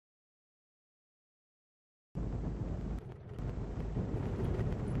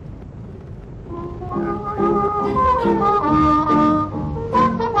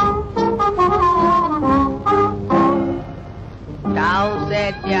Đau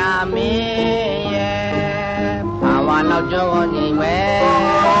xe cha mẹ bà hoa lao cho nhìn mẹ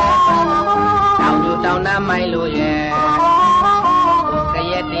đau dù đau nam mai lùi cái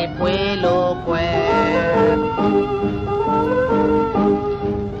gì đi quê lô quê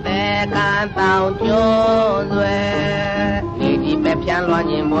để can tàu cho rồi đi đi bẹp chan loa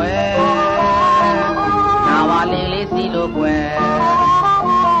nhìn mẹ nào hoa lì lì xì lô quê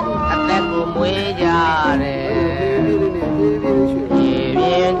tất cả cùng mẹ già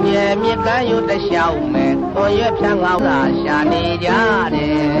姐妹敢有的小妹，我也偏熬了下你家的，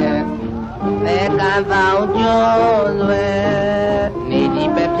在干早就睡，你这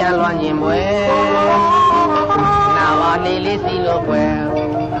边偏乱你妹，那我你的西路关，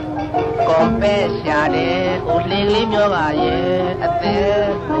刚白下的，我里里苗个也在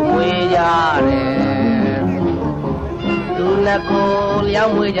回家的，都那个两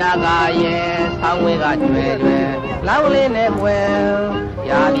回家个也，三回个追，老里那关。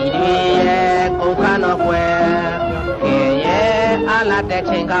呀哩对，公看那关，天爷阿拉得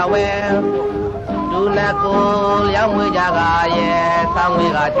请个位，都那个两回家个爷，三回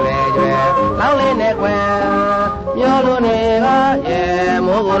个追，老里那关，苗路那个爷，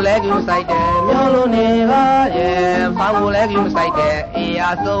莫个来给我晒的，苗路那个爷，放过来给我晒的，哎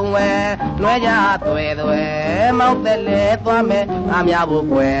呀送喂，我家对，毛得来多没，俺家不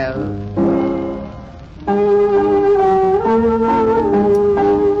关。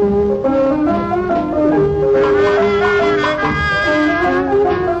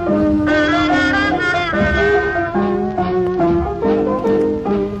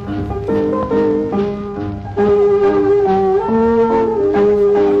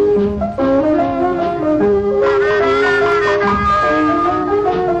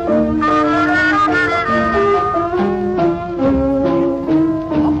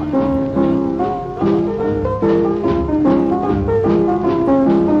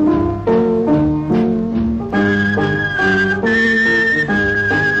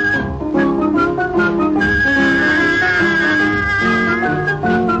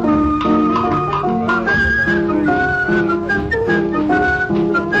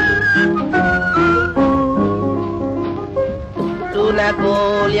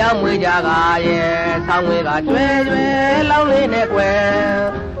每家个爷，三回个追，老里那关，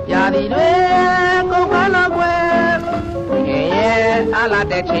呀的追，公看那关，爷爷阿拉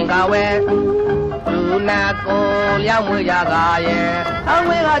得请个位，就那个两回家个爷，三回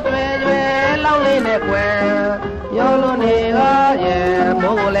个追，老里那关，要路那个爷，莫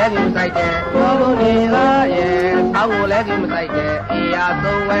过来给我晒的，要路那个爷，三过来给我晒的，哎呀走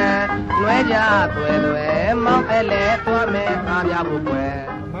喂，我家对，忙得来多没，俺家不管。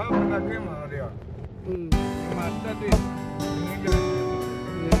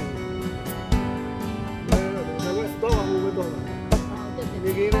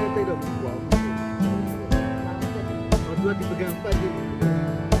Dua dipegang empat je.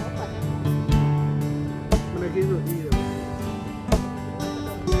 Mana kira dia?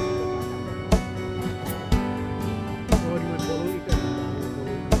 Oh, di mana bolong ikan?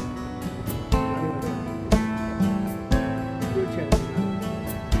 Dia cari.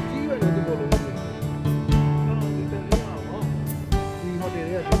 Jiwa itu bolong ni. Kalau ikan ni apa? Di hotel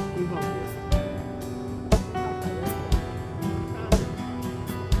dia, di hotel.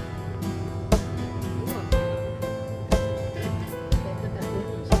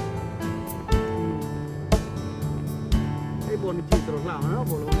 Bon di terus lama, no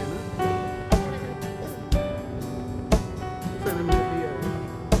bolongnya, no. Sana dia.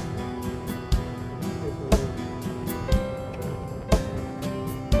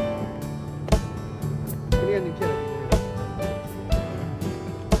 Ini yang dicari.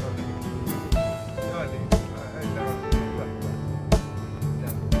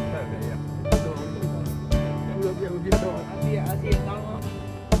 Asia kalau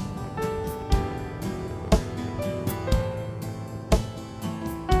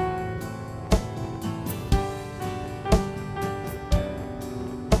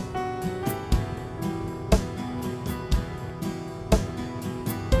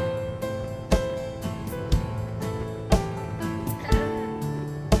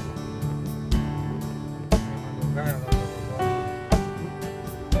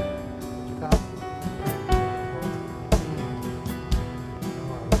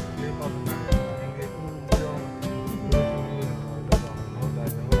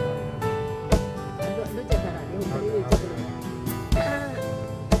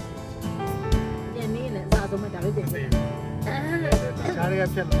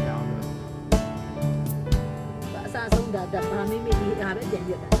ဒါဗာမင်းမင်းဒီအားပဲပြန်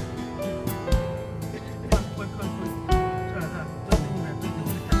ပြတာ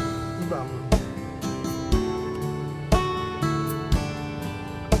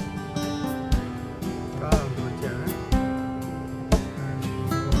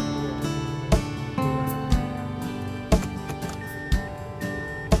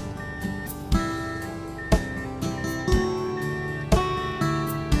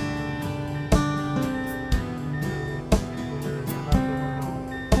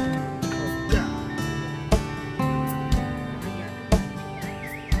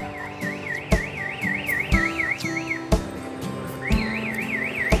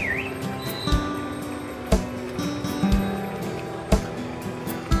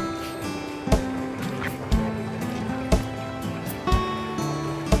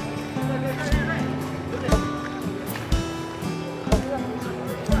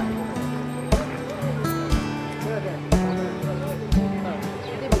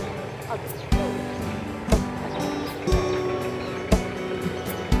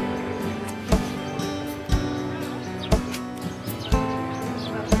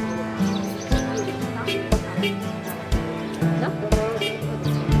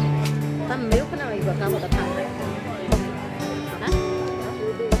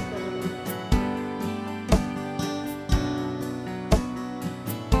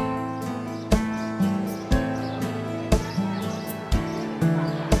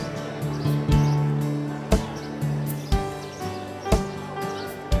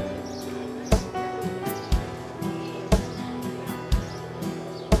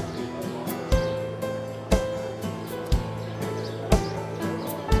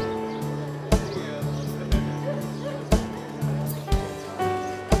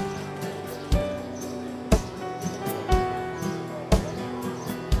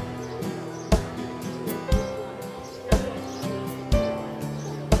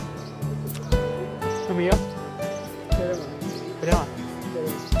没有？不对吧？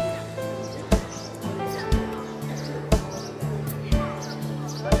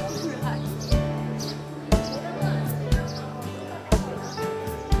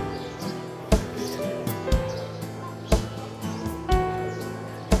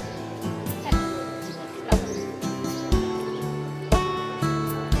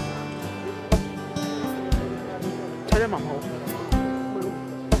猜猜蛮好。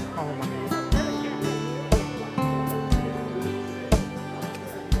好吗？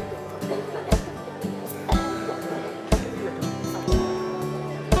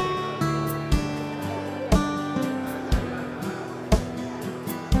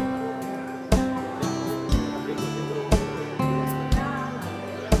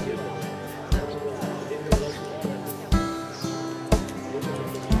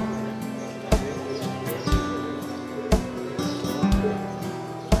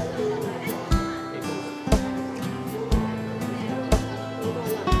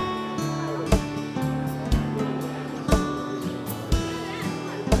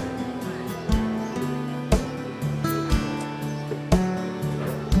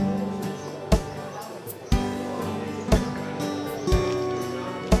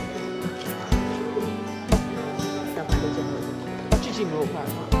没有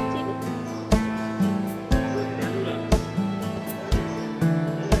看。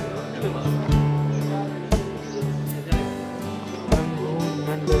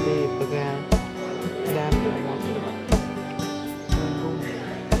Mandalay, Bagan,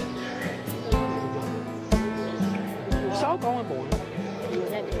 Sáu con ở bụi.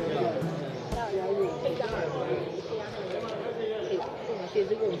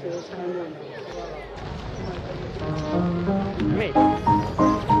 Mày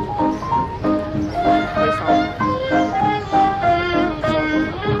Hãy subscribe cho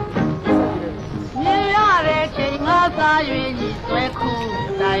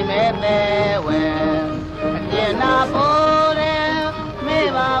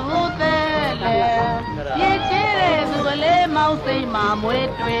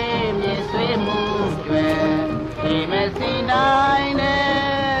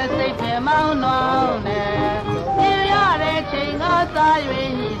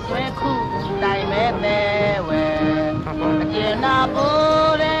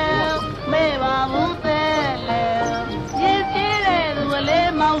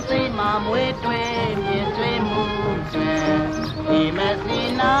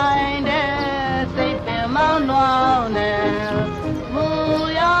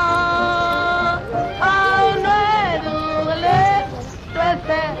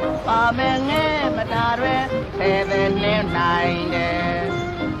kênh Ghiền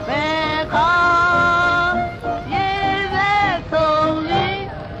Mì Gõ để không bỏ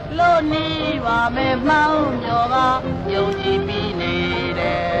မေမောင်းကျော်ကယုံကြည်ပြီးနေ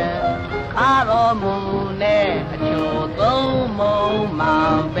တဲ့ခါတော်မူနဲ့အချို့သုံးမုံမှ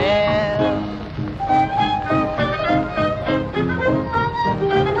န်ပဲ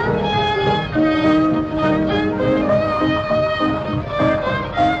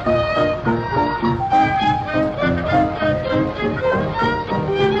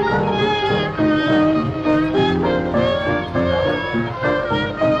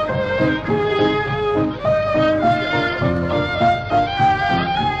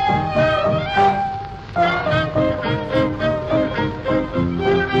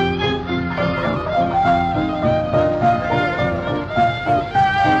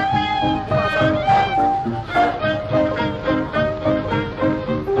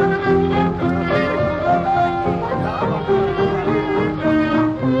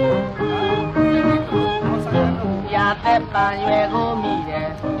ပန်ရွယ်ကိုမိတယ်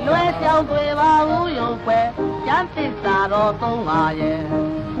လွယ်ပြောင်းတွေပါဦးယုံပွဲကျမ်းသစ္စာတော်35ရဲ့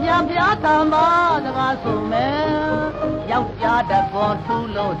ညပြားတမစကားဆိုမယ်ယောက်ျားတကောထူး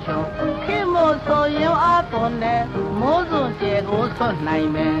လို့ချုံခင်မို့ဆိုရင်အားတော်နဲ့မိုးစွန်ကျဲကိုဆွတ်နိုင်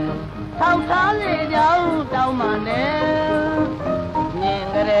မယ်ထောက်ထားလေကြောင်းတောင်းမှနဲ့မြင်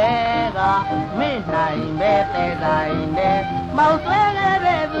ကြတဲ့ကမေ့နိုင်ပဲတဲ့တိုင်းနဲ့မောက်ဆွဲခဲ့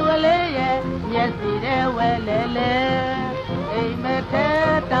တဲ့သူလေးရဲ့မျက်စီတဲ့ဝဲလေလေအိမ်မထဲ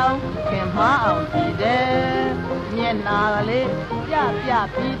တောင်းခင်မအောင်ကြည့်တယ်မျက်နာလေးပြပြ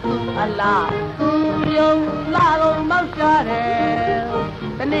ပြီးသူအလားသူယုံလာတော့မောက်ရှာတယ်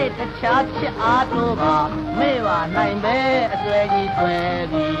ဒီနေ့တခြားချစ်အားတို့ကမေ့ပါနိုင်ပဲအစွဲကြီးဆွဲ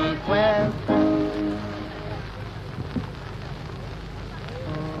ပြီးဆွဲ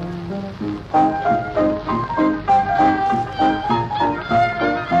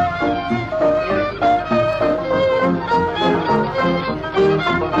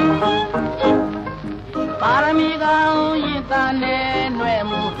ပါရမီကောင်ရင်တန်နဲ့ຫນွဲ့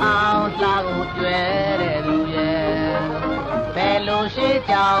မှုဟောင်းလှကိုကျွဲတဲ့လူရဲ့ဘယ်လိုရှိ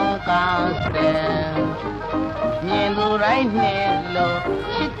ကြောင်ကောင်းတဲ့မြင်သူတိုင်းနဲ့လို့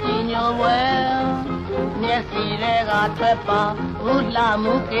ချစ်ကြည်ညိုဝဲမျက်စီတွေကထွက်ပါဦးလှ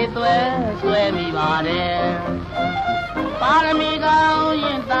မှုကေသွဲဆွဲမိပါတယ်ပါရမီကောင်ရ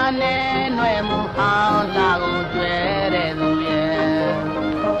င်တန်နဲ့ຫນွဲ့မှုဟောင်းလှကိုကျွဲတဲ့လူရဲ့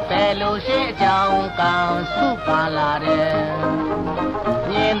ဘယ်လိုရှိကြောင်ကောင်းစုပါလာတဲ့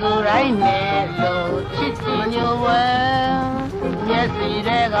မြင်သူတိုင်းနဲ့လို့ချစ်စီညိုဝဲမျက်စီ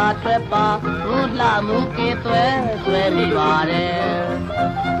တွေကထွက်ပါဦးလှမှုကေသွဲဆွဲမိပါတယ်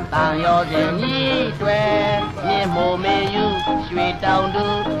တန်ရောစဉ်ကြီးတွဲမြင်မိုမေယူရွှေတောင်တူ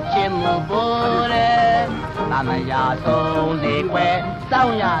ချစ်မှုပိုးတဲ့တမယာဆုံးစီခွဲစော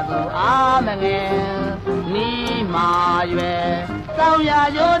င်းရသူအားမငယ်နီးမာရွယ်စောင်းရ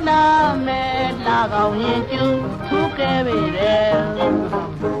ရိုးနာမဲလာကောင်းရင်ကျူးထူးကဲပေတယ်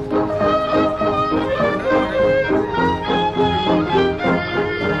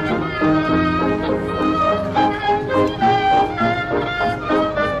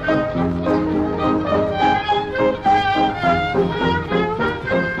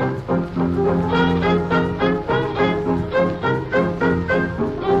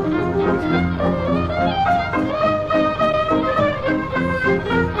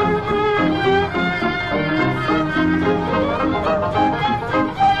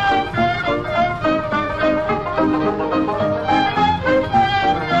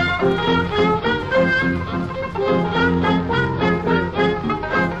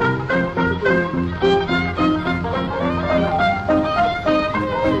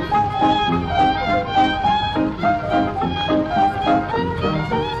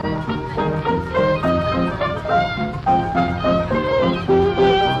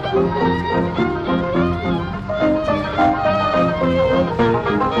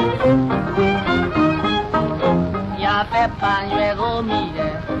ပန်ရွယ်ကိုမိတ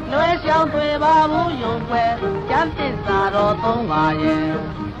ယ်လွယ်ရှောင်းတွေပါဘူးယုံပွဲကျမ်းသစ္စာတော်35ရဲ့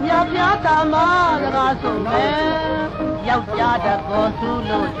ညပြားတမစကားဆိုမယ်ယောက်ျားတကောထူး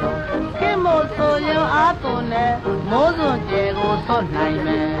လို့ချုံခင်မို့ဆိုရင်အားတော်နဲ့မိုးစွန်ကျဲကိုဆွတ်နိုင်မ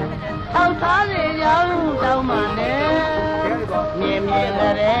ယ်ထောက်ထားလေကြောင်းတောင်းမှနဲ့မြင်မြင်ကြ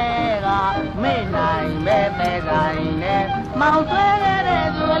တဲ့ကမေ့နိုင်ပဲတဲ့တိုင်းနဲ့မောင်ဆွဲခဲ့တဲ့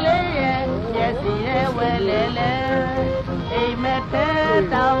သူလေးရဲ့မျက်စီရဲ့ဝဲလေလေအိမ်မထဲ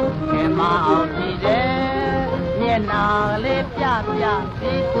တောင်းခင်မအောင်ကြည့်တယ်မျက်နာလေးပြပြ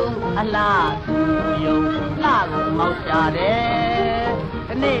ပြီးသူအလားသူယုံလှကိုမောက်ရှာတယ်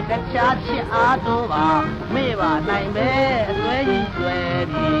ဒီနေ့တခြားချစ်အားတို့ကမေ့ပါနိုင်ပဲအစွဲကြီးဆွဲ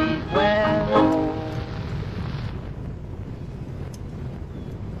ပြီးဝဲ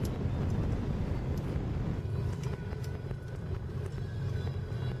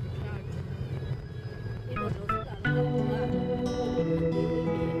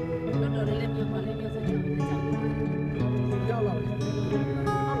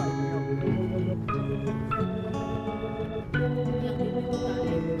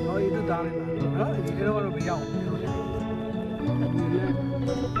သားနေတာနော်ဒီကတော့မရောက်ဘူး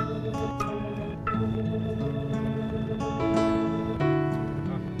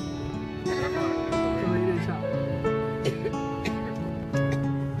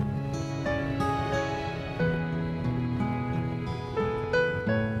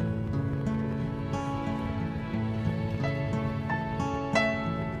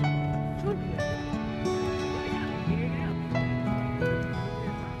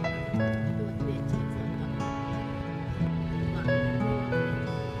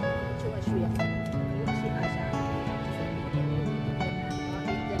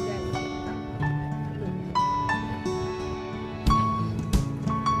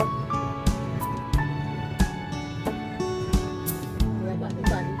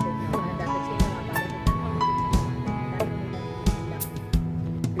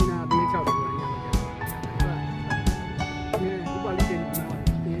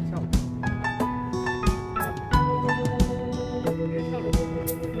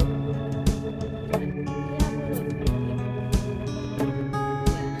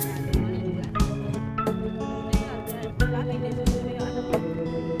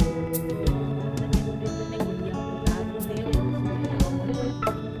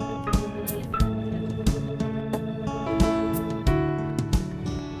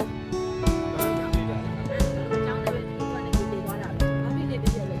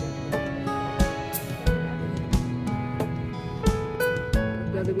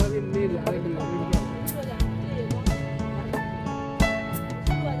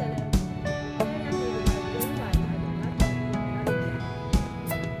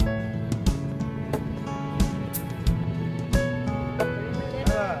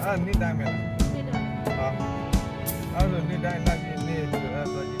နေ့တိုင်းပဲလားဟာအဲ့လိုနေ့တိုင်းလိုက်ပြီးနေ့ဆိုတော့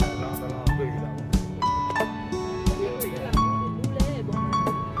တော့ကြည့်တော့တော့တွေ့ရတာ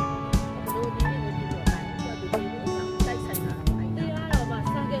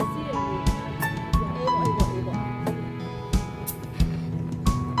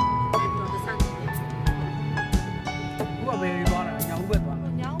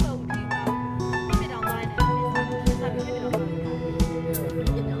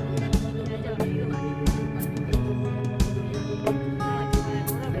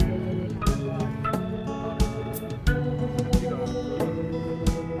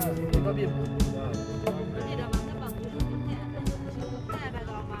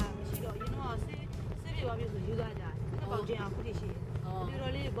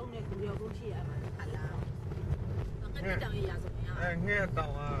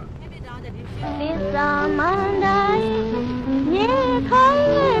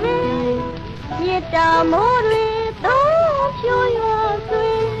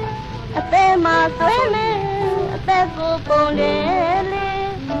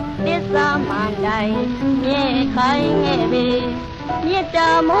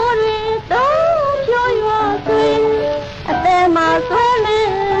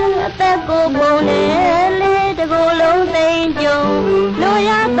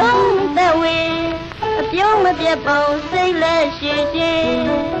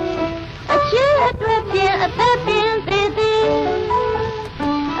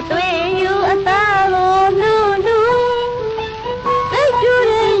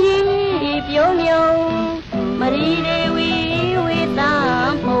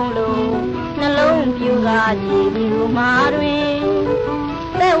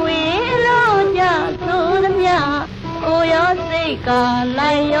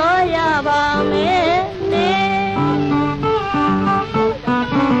ပေါ့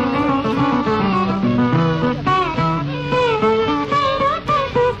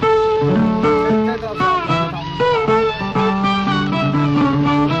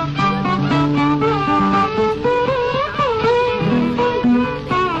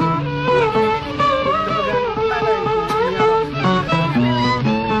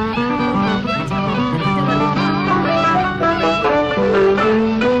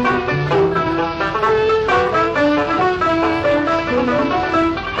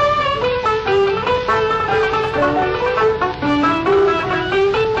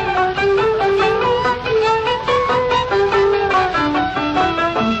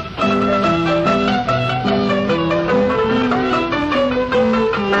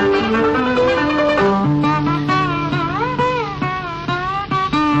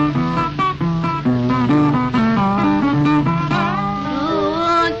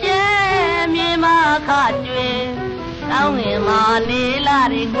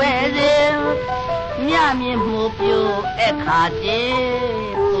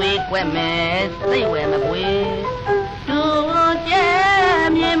စိတ်ဝဲမပွေသူကျဲ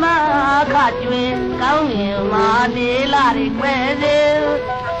မြေမ ကောင်းငင်မာနေလာတွေကွယ်စေ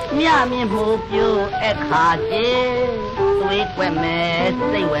မြမြင့်မှုပြိုအခါကျင်းသွေးကွက်မဲ့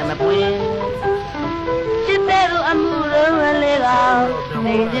စိတ်ဝဲမပွင့်ချစ်တဲ့သူအမှုလုံးလေးကောင်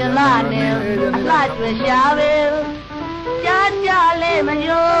နေစလာနဲ့အလှကျွေရှာပဲကြားကြလေမ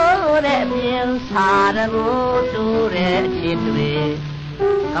ယိုးတဲ့အပြင်စာရကိုတူတဲ့အချစ်တွေ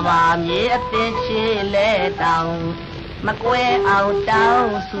ကဘာမြေအပင်ချေလဲတောင်မကွဲအောင်တော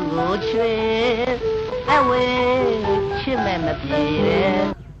င်းစုကိုချွေအဝေးချစ်မဲ့မပြေတဲ့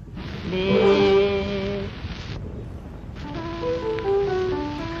လေ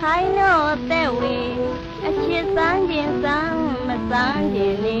ခိုင်းတော့တဲ့ဝေအချစ်စမ်းခြင်းစမ်းမစမ်းခြ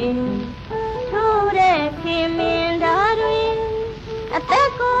င်းလေထိုးတဲ့ခင်မင်းသားတွေအသ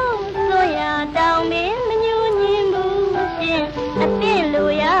က်ကိုဆိုရတောင်းမင်းမညူညင်ဘူးရှင်အတင်းလို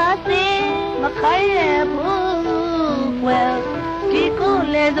ရစေမခိုင်းရဘူးကွယ်ဒီကို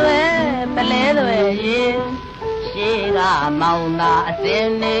လေသွဲပလဲသွဲရင်ရှေးကမောင်သာအစ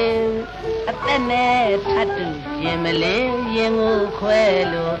င်းနေအသက်နဲ့ထတ်တူရင်မလေးရင်ကိုခွဲ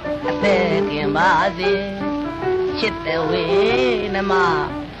လို့အသက်ကင်ပါစေချစ်တဲ့ဝေးနမ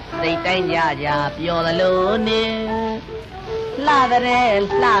စိတ်တိုင်းကြကြပျော်သလိုနေလှတဲ့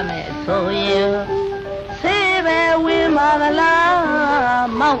လှမဲ့ဆိုရင်ဆေးပဲဝင်ပါသလား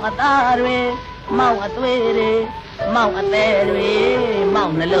မောင်အသားတွေမောင်အသွေးတွေမောင်အသေးတွေမော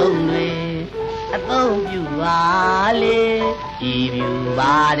င်နှလုံးတွေအသုံးပြုပါလေကြည်ပြူ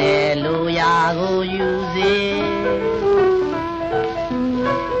ပါတယ်လူရာကိုယူစေ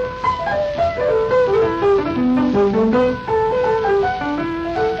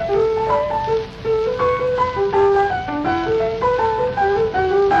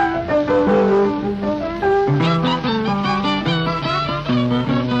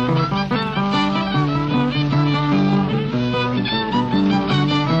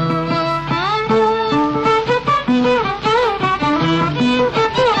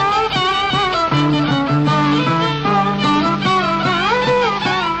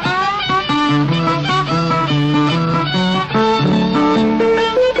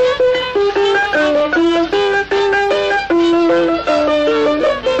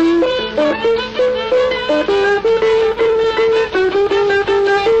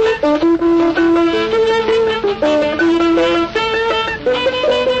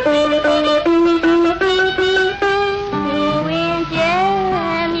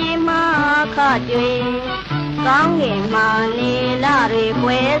ကောင်းငင်မာနေလာတွေကွ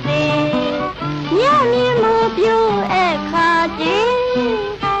ယ်စေမြမြင့်မှုပြိုအခါကျင်း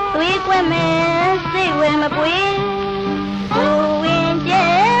သွေးကွက်မဲ့စိတ်ဝဲမပွေဘူဝင်ကျဲ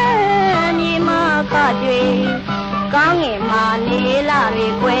မြေမခကြွေကောင်းငင်မာနေလာတွေ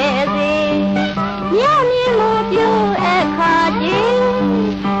ကွယ်စေမြမြင့်မှုပြိုအခါကျင်း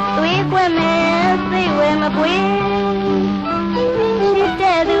သွေးကွက်မဲ့စိတ်ဝဲမပွေချစ်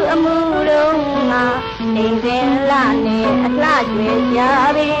တဲ့သူအမှုလုံးငါအိမ်စင်လာနဲ့အလှကျွေကြ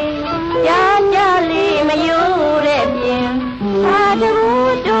ပြီကြားကြလေးမယိုးတဲ့ပြင်အာတူ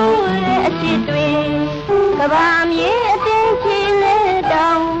တူတဲ့အချစ်တွေကဘာမြေအတင်းချီလဲ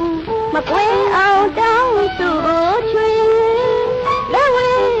တောင်းမကွဲအောင်တောင်းသူ့ကိုချွေလက်ဝဲ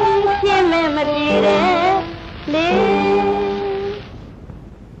ပြင်းမဲ့မပြေတဲ့လေ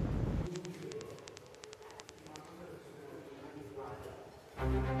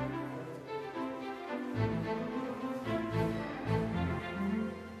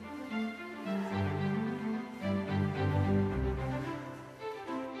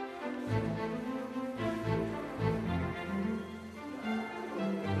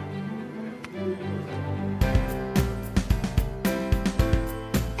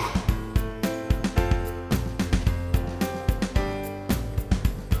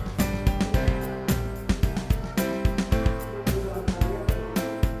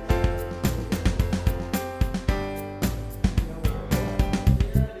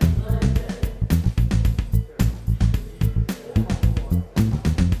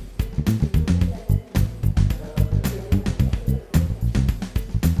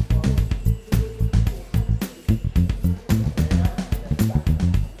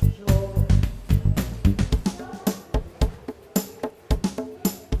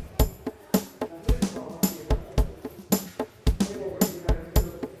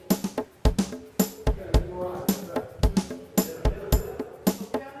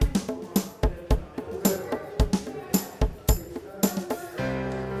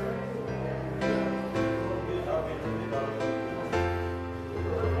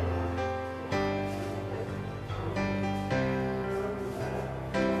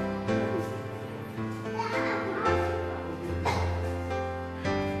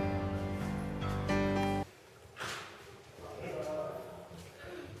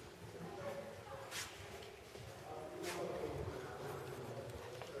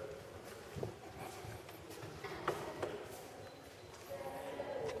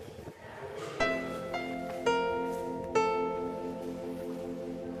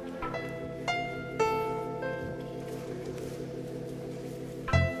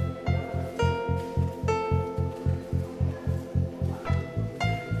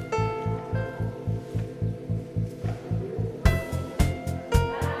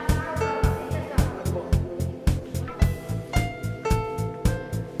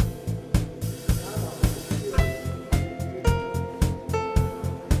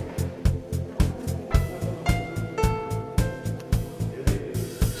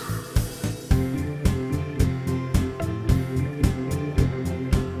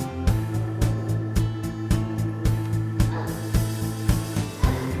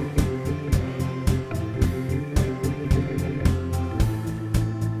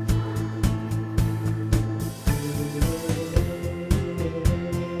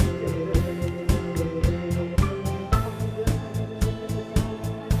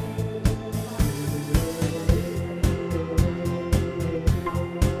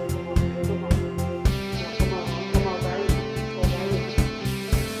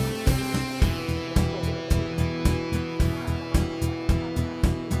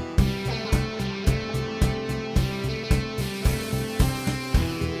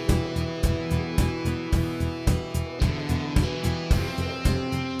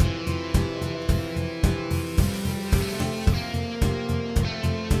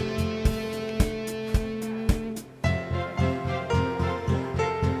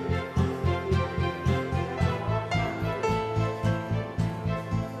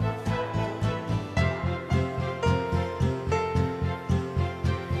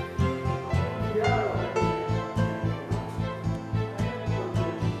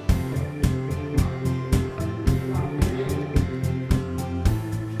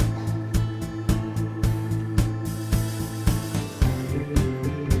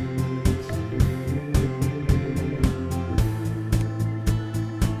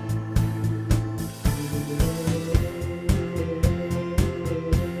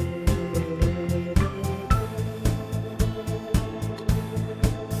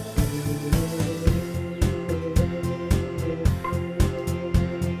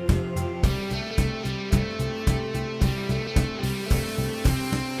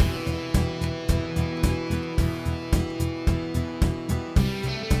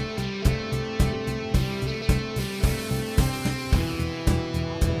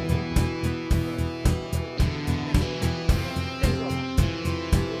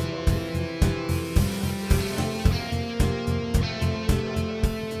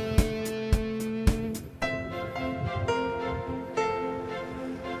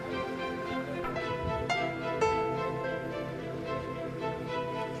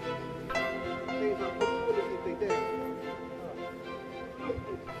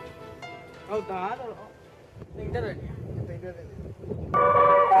ဟုတ်တာတော့တင်တက်တယ်တင်တက်တယ်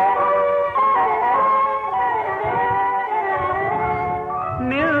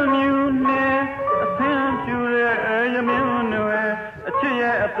နင်းမြူနဲ့အဆင်းပြူတဲ့ရမင်းနွယ်အချစ်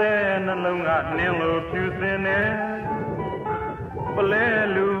ရဲ့အသေးနှလုံးကနင်းလို့ဖြူစင်နေပလဲ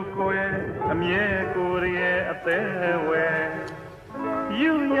လူကိုယ်အမြဲကိုယ်ရဲ့အသေးဝဲ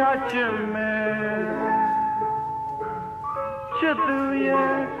ယူရချင်မယ်ချစ်သူ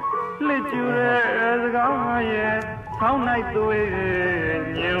ရဲ့လက်ကျူတဲ့စကားရဲ့ဆောင်းလိုက်သွေး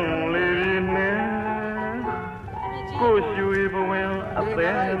ညွန်လေးနဲ့ကိုရွှေဘဝင်အ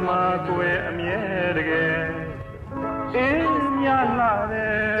သေးမှာကိုယ်အမြဲတကယ်အေးမြလာတ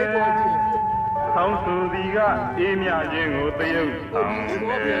ယ်ဆောင်းသူဒီကအေးမြခြင်းကိုတရုပ်ဆောင်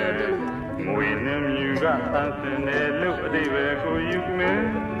တယ်ငွေနဲ့မြူကဆန်းစင်တယ်လို့အတိပဲကိုယူမယ်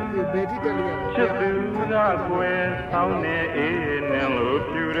ဘယ်တိတက်လို့ရချစ်သူကကိုယ်ဆောင်းနေအေးနဲ့လို့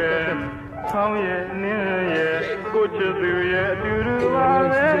ပြူတယ်ဆောင်းရဲ့နင်းရဲ့ကိုချစ်သူရဲ့အတူတူပါ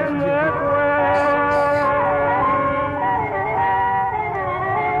ပဲကိုယ်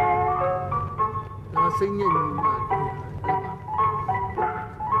တော့စိတ်ညစ်နေမှာ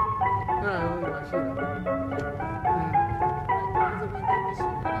အဲ့ဒါရှိ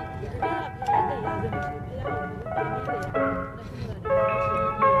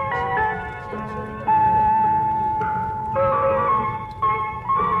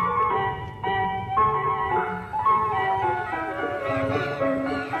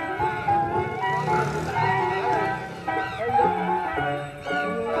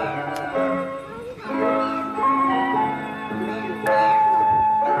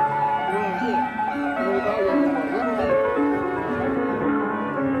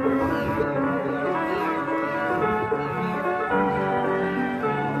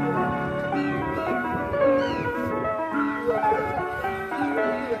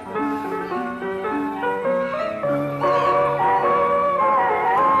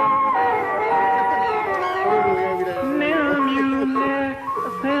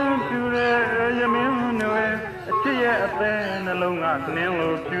နှလုံးကနင်း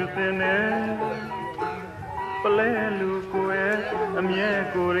လို့ဖြူစင်နေပလဲလူကိုယ်အမြဲ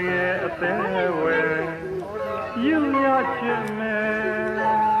ကိုယ်ရဲ့အသေးဝဲယူရချင်မယ်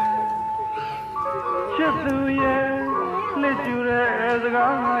ချစ်သူရဲ့လက်ကျူတဲ့စ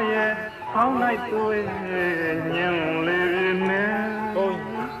ကားရဲ့ဆောင်းလိုက်သွေးညင်လေးနဲ့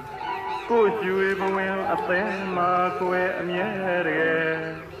ကိုရွှေဘဝင်အသေးမှာကိုယ်အမြဲတကယ်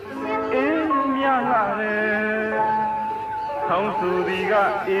အေးမြလာတယ်ဆောင်းသူဒီက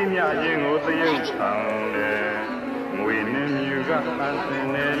အေးမြခြင်းကိုတရုပ်ဆောင်တယ်ငွေနဲ့မြူကအဆင်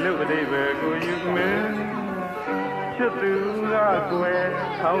နဲ့လူအတိပဲကိုယူမယ်ချစ်သူကကိုယ်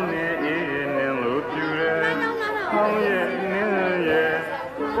ဆောင်းနေအေးနဲ့လို့ပြူတယ်ဆောင်းရဲ့နင်းရဲ့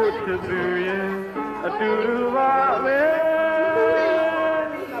ကိုချစ်သူရဲ့အတူတူပါပဲ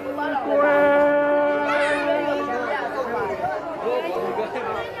ကိုယ်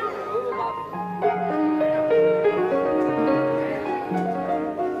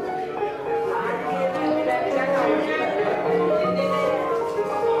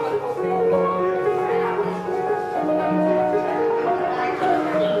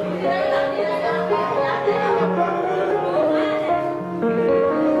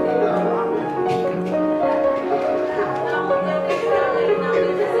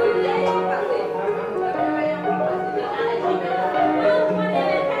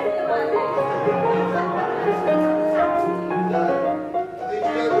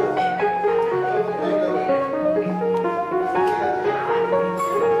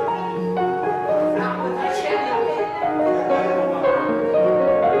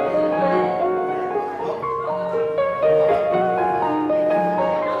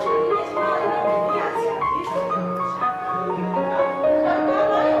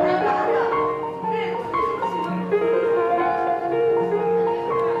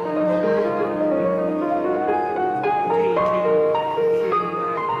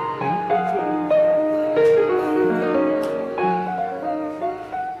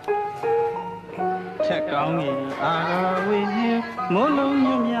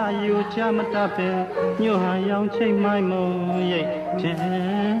ချမတတ်ပဲညို့ဟန်ရောင်ချိတ်မိုင်းမုံရိတ်ခြင်း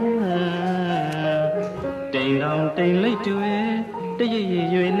တိမ်တောင်တိမ်လိတ်တွေတရရ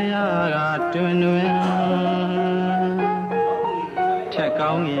ရွေလျာကတွင်တွင်ထက်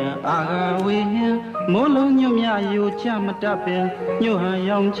ကောင်းရင်အာဃာဝေရင်မိုးလုံးညွတ်မြယူချမတတ်ပဲညို့ဟန်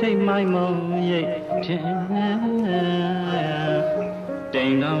ရောင်ချိတ်မိုင်းမုံရိတ်ခြင်းတိ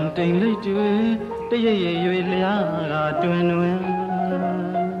မ်တောင်တိမ်လိတ်တွေတရရရွေလျာကတွင်တွင်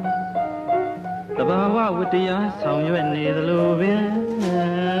တဘာဝဝတ္တရားဆောင်ရွက်နေသလိုပင်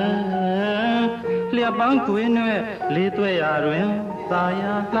ပန်းကွေးနဲ့လေးသွဲရာတွင်သာ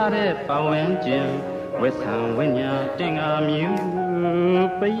ယာလှတဲ့ပဝန်းကျင်ဝက်ဆံဝင်းညာတင်ငါမြူ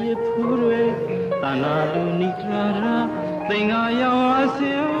ပရဖူးတွေတနာလူနိထရာသင်္ဃာရောင်အစ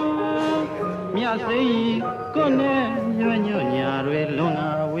င်မြတ်စိကိုနဲ့ညွညွညာတွေလွန်နာ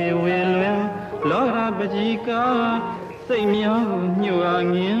ဝေဝေလွင်လောကပကြီးကာစိတ်မြောင်းညှို့အား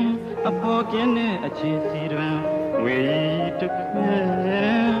ငင်အဖော်ကင်းတဲ့အခြေစီတွင်ဝေတခဲ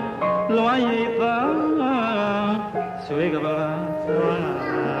လွားရိပ်ပါဆွေကပါ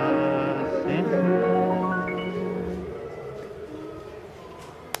သွားစင်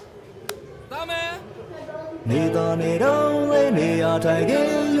နေတာနေတော့လေးနေရထိုင်ခင်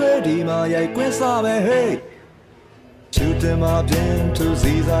ရွေးဒီမှာရိုက်ကွင်းစားပဲဟေးချူတင်မှာပြင်းသူ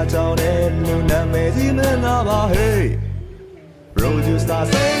စီစားကြောင်းတဲ့လူနာမည်ကြီးမင်းသားပါဟေး Producer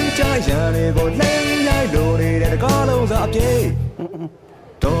စိတ်ချရန်တွေကိုလှိမ့်လိုက်လို့နေတဲ့ကားလုံးစားအပြေ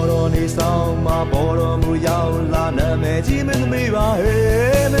တော်တော်နေဆောင်မှာပေါ်တော်မူရောက်လာနာမည်ကြီးမင်းသမီးပါ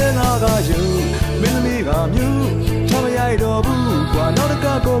ဟေးမင်းသားကယူမင်းသမီးကမြူချမရိုက်တော့ဘူးကွာနောက်တစ်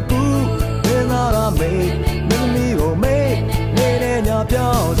ခါကိုပူမင်းသားကမေးမင်းသမီးကိုမေးနေတဲ့ညပြော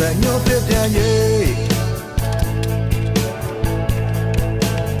င်းစညို့ပြပြန်ရေး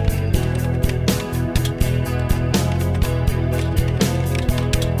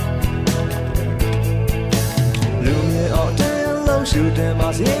ရှူတင်မှာ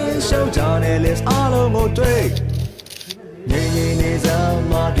စီရှုံးကြတဲ့ list အားလုံးကိုတွေ့ငြိမ်ငြိမ်နေစမ်း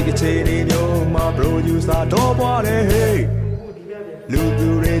မှာဒီကချေနေမျိုးမှာ producer တော့ပွားတယ်ဟေးလူပြူ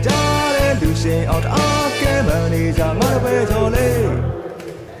တွေကြားတဲ့လူရှင်အောင်အားကဲမန်နေကြငါပဲချော်လေး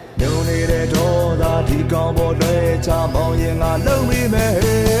ညုံနေတဲ့တော့သာဒီကောင်ပေါ်တွေချမောင်းရင်ငါလုံမိမယ်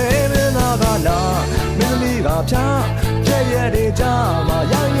ဟေးမင်းသားကနာမင်းသမီးကဖြားဖြဲ့ရတဲ့ကြားမှာ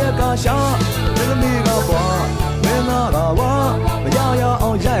ရရကရှာမင်းသမီးကပွားမင်းသားကဝါမရရ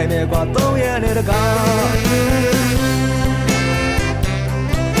အောင်ရိုက်နေကွာ3ရက်နဲ့တကား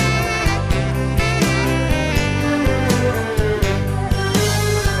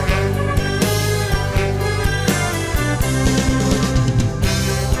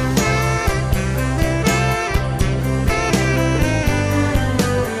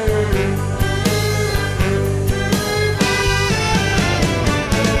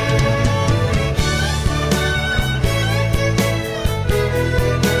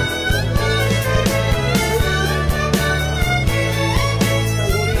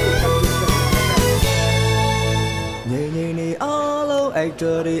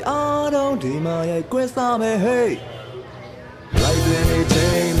တွေအားလုံးဒီမှာရိုက်ကွင်းစားမယ်ဟေး Light in a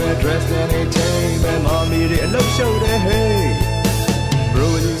chain, dress in a chain, mommy တွေအလုပ်ရှုပ်တယ်ဟေး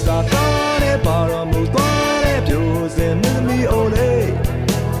Producer ကားနဲ့ပါတော်မူသွားတဲ့ပြိုစင်မင်းသမီးအိုလေး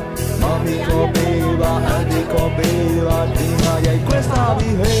Mommy ကိုပေးပါ Auntie ကိုပေးပါဒီမှာရိုက်ကွင်းစားပြီ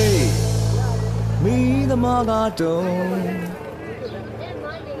ဟေးမိသမားကတုံး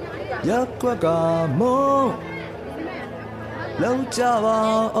ရက်ကွက်ကမုံလုံးကြပါ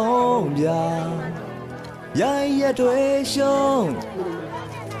အောင်ဗျာရိုက်ရတွေရှုံး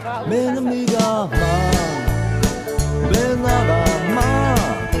မင်းသမီးကမှမင်းသားကမှ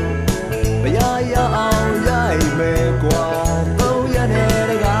မရရအောင်ရိုက်မယ်ကွာ3ရက်နဲ့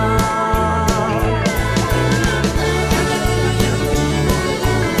တကား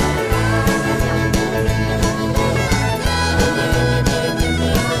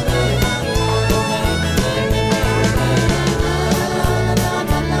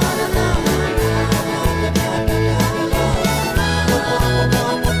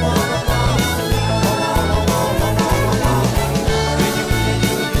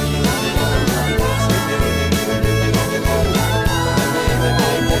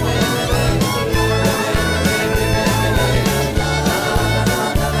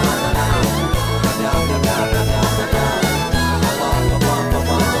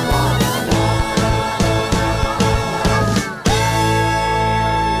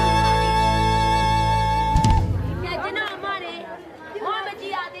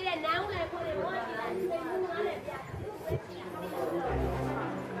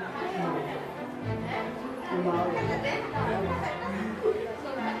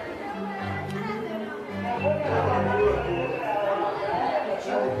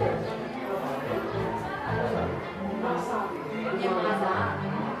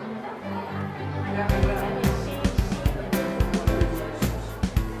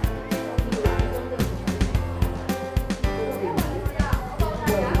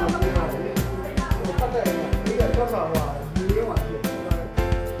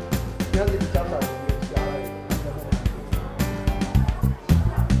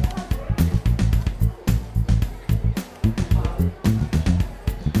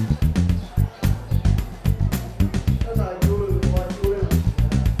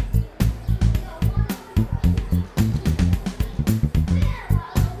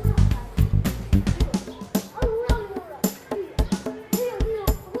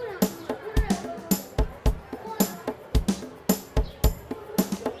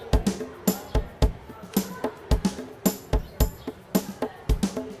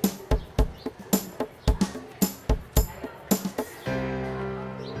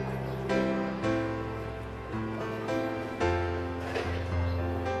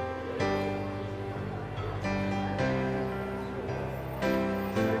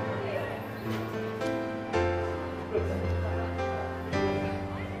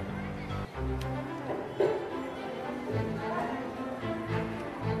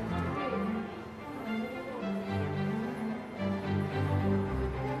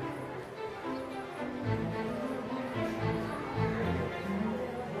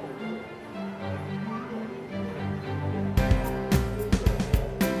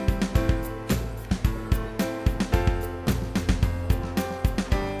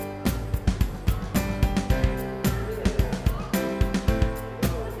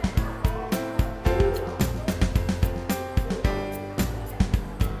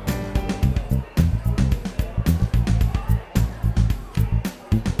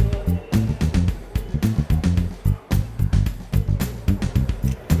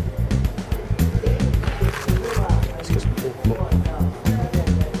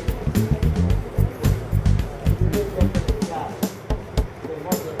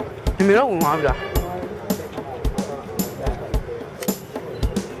မေတော့ဝင်သွားပြီလား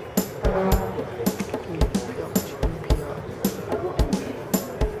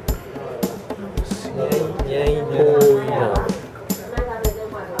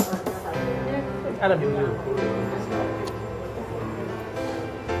အဲ့လိုမျိုးမျိုး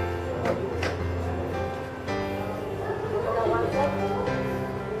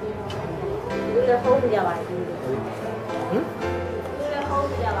ဟုတ်ကြပါဘူးဟမ်ဟုတ်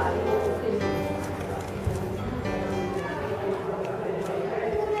ကြပါဘူး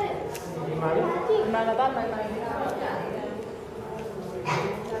ဒီမှာတော့မနိုင်ဘူး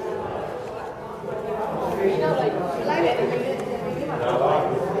လိုက်တယ်လာပါ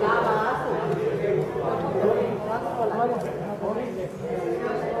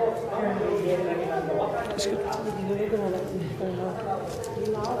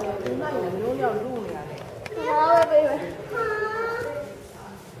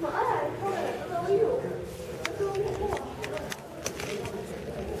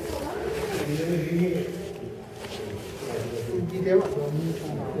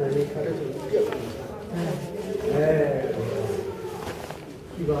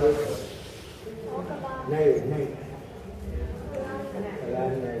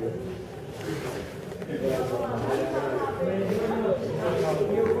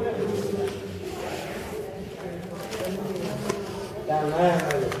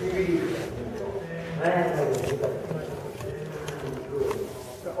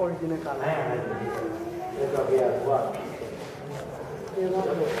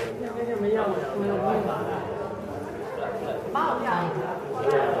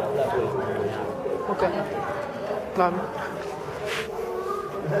Ok. Làm.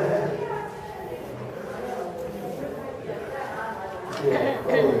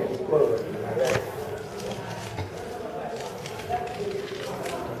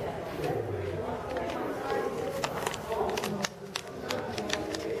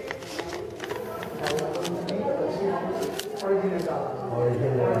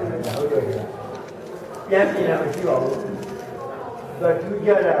 Yes, you know, she will. But two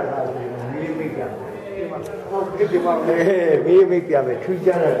jara, really big. Really big, two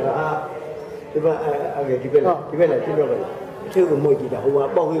jara. Develop. Two more cheetah, who are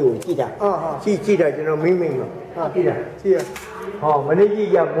both cheetah. She cheetah, you know, miming. Cheetah. Oh, when you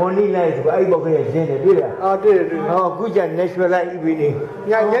get morning light, I go ahead and do that. Oh, good and natural evening.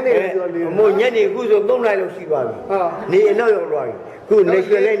 More Yanni, who's a long light of Shiva. Near another right. Good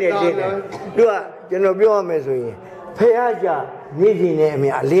natural dinner. Do I, you know, beyond me. Payaja, needing me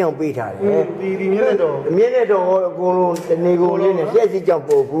a Leon Peter. The minute of go the Negolin, yes, it's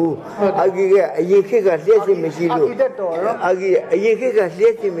jump over. I get a year kick at Leslie Machilo. I get a year kick at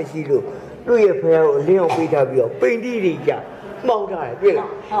Leslie Machilo. Do you pay Leon Peter? Painted. Mount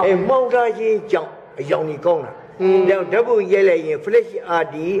and Mount jump a young corner. Now, double yellow, flesh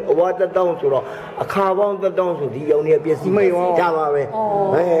RD, water down to a car on the down to the only appears to me.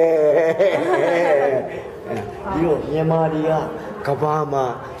 Yamadia,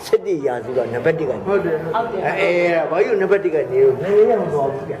 Kabama, City Yazuga, Nabatica. Why you Nabatica?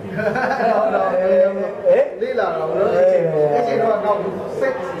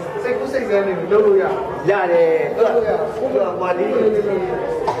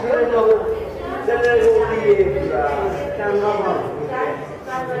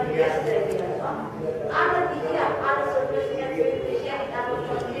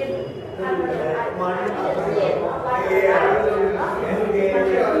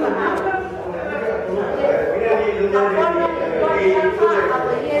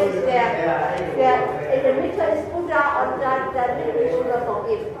 In the middle is Buddha und dann ist Schüler von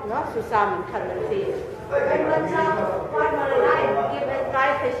ihm, zusammen kann man sehen. Wenn man sagt, wollen wir rein, gibt es 3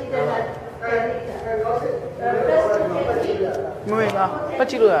 verschiedene Bắt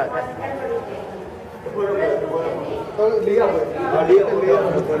chị được à?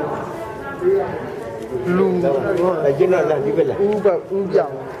 Lù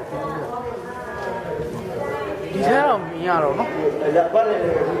đi thế nào mình nhà rồi nó nó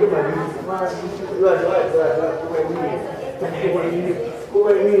đi mình thôi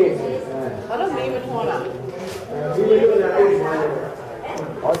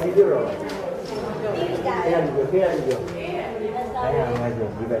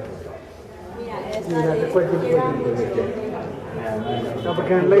là nó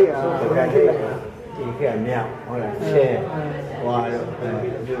Bagan lấy chỉ cái mèo hoặc là xe hoa rồi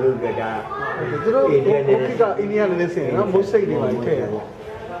cái đã cái India này xem nó muốn xây đi mà thế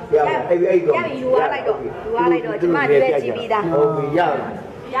ai rồi chỉ mà đi chỉ đi đã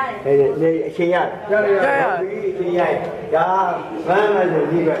này xin nhá ဒါဗန်းမယ်ဆို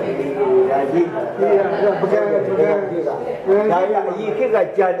ကြီးပဲဒါကြီးပကံဒါရအကြီးခက်က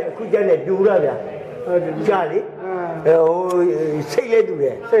ကြားတယ်အခုကြားတယ်တူရဗျာကြားလေဟိုစိတ်လဲတူတ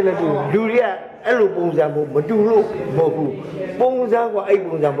ယ်လူတွေကအဲ့လိုပုံစံမတူလို့မဟုတ်ဘူးပုံစံကအဲ့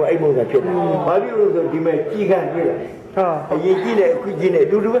ပုံစံပေါ့အဲ့ပုံစံဖြစ်တယ်ဘာဖြစ်လို့ဆိုဒီမဲ့ကြီးခံတွေ့တယ်အရင်ကြီးနဲ့အခုကြီးနဲ့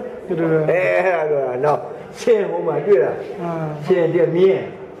တူတူပဲအဲ့ဒါတော့နော်ရှင်းဟိုမှာတွေ့တာရှင်းတယ်မြင်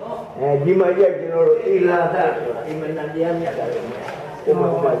ဒီမှာကြကျွန်တော်တို့အီလာသာဒီမနန်တရားမြတ်တာလေဟို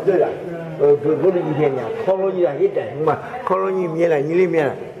မှာတွေ့တာဘုရားကြီးကညာခေါလုံးကြီးကဟစ်တယ်ဟိုမှာခေါလုံးကြီးမြင်လားညီလေးမြင်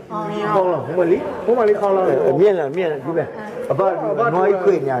လားခေါလုံးဟိုမှာလေခေါလုံးမြင်လားဒီပဲအဘနွား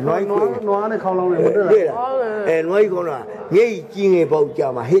ခွေညာနွားနဲ့ခေါလုံးနဲ့မတွေ့လားနွားကြီးခေါလုံးကမျက်ကြီးငယ်ပေါက်ကြ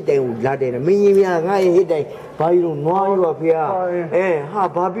မှာဟစ်တိုင်ကိုလာတယ်မင်းကြီးများငါရဲ့ဟစ်တိုင်ဘာကြီးလို့နွားရောဖေဟာဟာ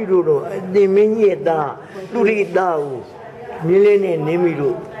ဘာဖြစ်လို့တော့အတင်မင်းကြီးရဲ့သားသူရိသားကိုမြင်းလေးနဲ့နင်းမိ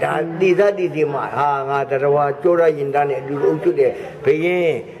လို့ဒါတိသတိမှာဟာငါတရားကြောရရင်တန်းနဲ့အတူအုပ်ချုပ်တယ်ဘယ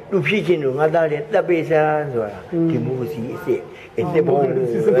င်းသူဖြစ်ချင်းတို့ငါသားလည်းတပ်ပေးစမ်းဆိုတာဒီမိုးစီအစ်စ်အဲ့ဘောလို့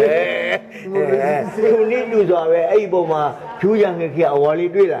သူနေလူဆိုပဲအဲ့ဒီပုံမှာဖြူရငယ်ကအဝါ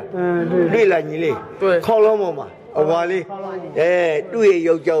လေးတွေ့လားညီလေးခေါလုံးပေါ်မှာအဝါလေးသူ့ရဲ့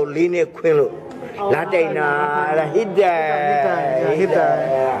ယောက်ျောက်လေးနဲ့ခွင်းလို့လာတိုင်နာအဲ့ဟစ်တယ်ဟစ်တယ်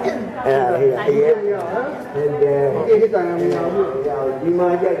ဒီမှာ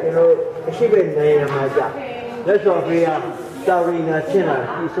ကြကျွန်တော်အရှိပဲနေရမှာကြလက်စော်ဖေးတာဝိနာရှင်းလာ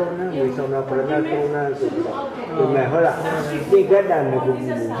ဒီဆုံးနဲ့ဝေဆုံးတော့ပရမတ်ဆုံးနဲ့ဆိုပြီးတော့ဒီမဲ့ဟုတ်လားတိတ်ကတန်ကို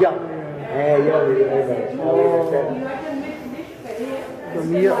ရောက်ရောက်ပြီးအဲ့ဒါ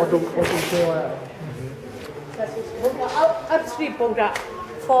မီးအော်တိုဆိုရupstream program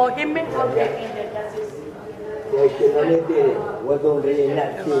for him okayကျွန်တော်လေးတည်းဝတ်သုံးလေးနဲ့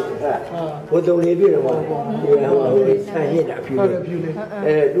ဖြူဝတ်သုံးလေးပြည့်တော့ဒီဆန်ရစ်တာဖြူ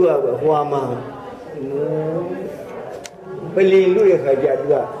လေးသူကဟွာမှာပလီလူရဲ့ခါကျသူ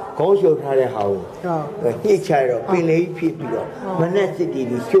ကခေါင်းရှုပ်ထားတဲ့ဟာကိုညှိချတော့ပင်လေးဖြစ်ပြီးတော့မနဲ့စစ်တီ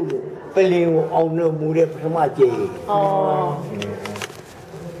ကြီးရှုပ်လို့ပလီကိုအောင်လို့မူတဲ့ပထမကြိမ်ဒီ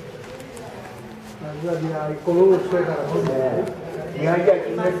ဟာကိုလုံးဆွဲတာဟုတ်တယ်ဒီဟာကြကျွ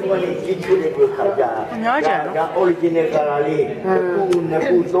န်တော်တို့လည်းကြည့်ချင်တဲ့ခါကြဒါ original ကလာလေးခုနှစ်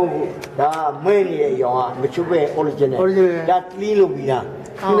ခုသုံးခုဒါမင်းရဲ့ရောင်ကမချုပ်ပဲ original ဒါ clean လုပ်ပြီးတာ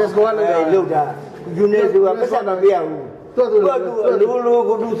UNESCO ကလုပ်တာ UNESCO ကပတ်သက်မပြရဘူးသူအလို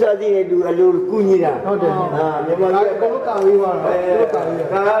ကိုသူစားသေးတယ်သူအလိုကုညီတာဟုတ်တယ်ဟာမြန်မာပြည်ကလုံးကာဝေးသွားတာကာ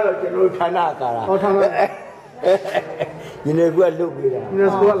ကတော့ကျွန်တော်ဌာနကာတာဌာနUNESCO ကလုပ်ပြီးတာ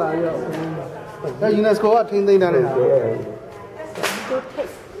UNESCO ကလာရောUNESCO ကထိန်းသိမ်းတာလေ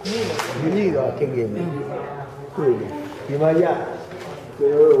ညီတော့ထင်ကြမယ်ဟုတ်တယ်ဒီမှာရကျွ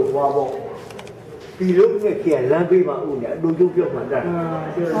န်တော်တို့ဟွာပေါ့ဒီလိုနဲ့ကျန်လမ်းပေးမှာဦးနေအတူတူပြောမှတတ်တယ်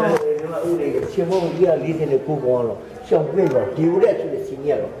ဒီမှာဦးနေရှင်မောကြီးက40နဲ့ကိုကောတော့ရှောင်းပြိတော့ဒီလိုတဲ့ဆိုတဲ့စီနီ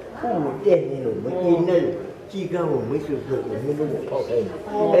ရတော့ဦးကိုတဲ့နေလို့မကြည့်နဲ့လို့ကြီးကန်းကိုမိတ်ဆွေတို့ကိုမင်းတို့ကိုပေါက်ခိုင်း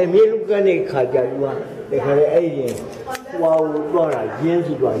တယ်မင်းလူကနေခါကြယူဟာတခါလေအဲ့ရင်ဟွာကိုတော့တာရင်း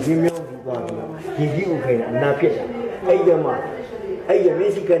စီတော့ရင်းမြောင်းစီသွားပြီးဒီကြီးကိုခိုင်းတာအနာဖြစ်တယ်အဲ့ဒီမှာအဲ့ဒီမ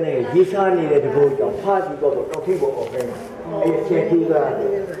င်းစီကနေရေးစားနေတဲ့တဘောကြောင့်ဖားစီတော့တော့ထိဖို့အော်ခိုင်းတယ်အဲ့ဒီချက်ကြီးက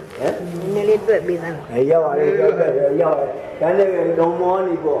နည်းလေးတွေ့ပြီးသားရောက်ရတယ်ရောက်တယ်ဒါနဲ့တော့မော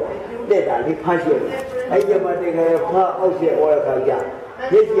နေပေါ့တက်တာလေးဖားရှိတယ်အဲ့ဒီမှာတကယ်ဖားအောက်ရှိဩရခါကြ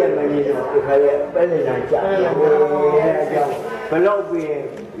ရစ်ရမနေတော့တခါရဲ့ပဲနေတာကြာဟိုရဲ့အကြောင်းဘလောက်ပြင်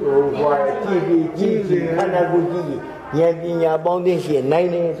ဟိုကြည့်ခန္ဓာကိုယ်ကြည့်ဉာဏ်ပညာပေါင်းသိရှိနိုင်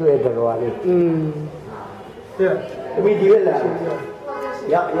နေဆိုတဲ့တော်လေးဒီဒီလာ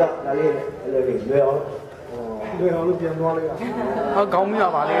ရဒါလေးအဲ့လိုလေးလွယ်အောင်လို့ပြန်သွားလိုက်ရကောင်းပြီ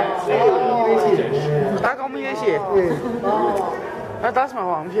ပါလေဒါကောင်းပြီလေရှိအဲ့ဒါစမှာ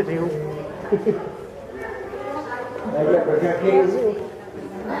မဖြစ်သေးဘူးအဲ့ဒါကခေတ်စု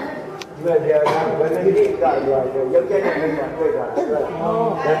ဘယ်ကြာဘယ်နည်းကရွာရောက်တဲ့နေရာတွေ့တာဒါ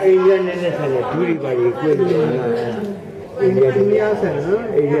အိန္ဒိယနဲ့ဆက်တဲ့ဒူရီပါကြီးတွေ့နေတာအိန္ဒိယဒူရီအားဆက်နော်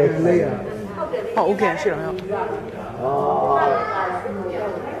အိန္ဒိယလေးရဟုတ်โอเคရှိတော့ဟုတ်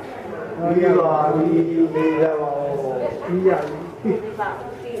ဒီပါဒီလာပါဒီရ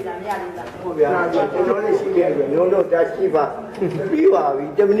ဟုတ်ဗျာကျွန်တော်လည်းရှိခဲ့တယ်လုံးတော့တာရှိပါပြီးပါပြီ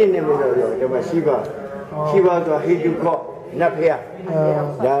10မိနစ်နဲ့မလို့တော့ဒီမှာရှိပါဆိုဟေတူခော့နတ်ဖျား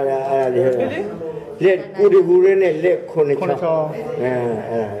ဒါအဲ့ဒါလက်ကိုဒီဘူရဲနဲ့လက်ခုနှစ်ချောင်းဒါ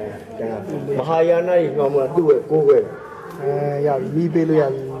မဟာယာနကြီးကောင်မသူ့ရဲ့ကိုယ်ပဲရပြီမီးပေးလို့ရ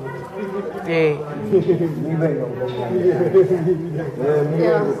ပြီမီးပေးတော့မီး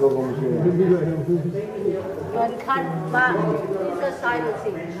ကိုမရှိဘူး one cut, but it's a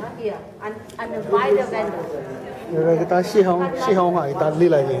silencing here, and the wider vendor. 那个细行嘛，打里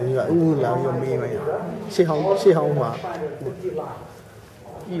来人个，乌来又没没，细行嘛。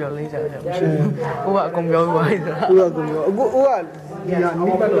伊个理解係，我話咁樣位啫。我話咁樣，我話你啊，你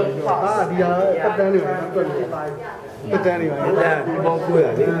不能做，啊，你啊，不等你嚟，不等你嚟，你幫佢啊，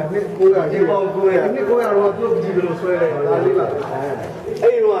你幫佢啊，你嗰日我都唔知佢度衰嚟，哪裡嚟？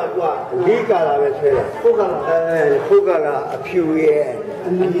အဲ့ဒီတော့ကလေးကာလာပဲဆွဲတာဖုတ်ကာလာဖုတ်ကာလာအဖြူရဲ့အ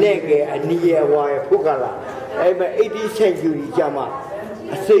နဲ့ကအနီးရဲ့အဝါရဲ့ဖုတ်ကာလာအဲ့မဲ့80 century ကြာမှ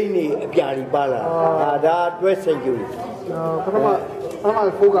အစိမ့်နေအပြာတွေပါလာဒါတွဲ century ပထမ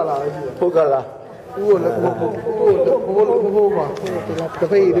ဖုတ်ကာလာပဲရှိတယ် ဖုတ်ကာလာ ဦးလည်းဘိုးပါတ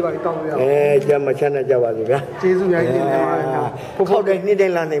ဖေးဒီပါတောင်းလို့ရကျမချမ်းသာကြပါစေဗျာကျေးဇူးများကြီးတင်ပါတယ်ဖုတ်ခောက်တဲ့နေ့တို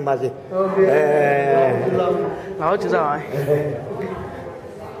င်းလာနိုင်ပါစေဟုတ်ကဲ့ငါတို့ကျေးဇူးပါ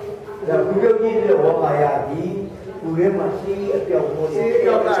ဒါဘူးရုပ်ကြီးတဲ့ဝါမာယာဒီဘူးထဲမှာစီးအပြောက်ပေါ်နေစီးအ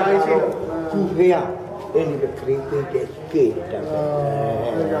ပြောက်လာရှိတယ်ခုခေတ်အဲ့ဒီကခရင်းတဲ့ကေတာ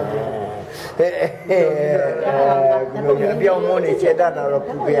အပြောက်မောနေချက်တာတော့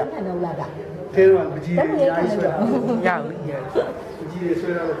ဘူးခေတ်ထဲတော့မကြီးရရဆွဲတာရဘူးရမကြီးရ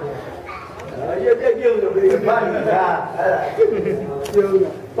ဆွဲတာလို့ပြောပြုတ်လို့ပြပါနေတာပြုတ်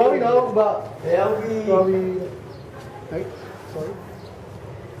ပါပြီတော့ဘာရောက်ပြီပါပြီဟဲ့ sorry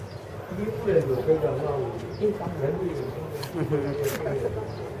ဒီပူတယ်ကိုပြောတာမဟုတ်ဘူးအေးပါမယ်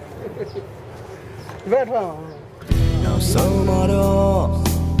ဘယ်တော့နောက်ဆုံးမတော့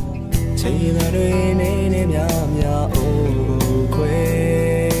ချိန်တွေနေနေများအိုးခွေ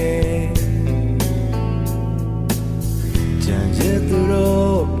ကြံရသူ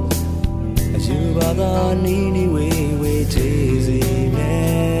တို့အယူပါသာနီးနီးဝေးဝေးချေစီ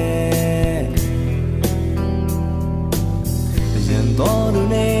နဲ့ရင်တော်သူ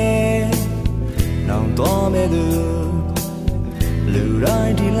နဲ့နောင်တော်မဲ့သူလူတို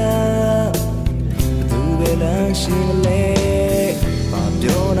င်းဒီလားဘသူပဲလမ်းရှိမလဲမ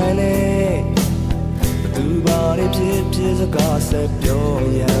ပြောနိုင်လေဘသူပါလေဖြစ်စကားဆက်ပြော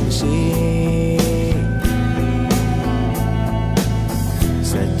ရမရှိ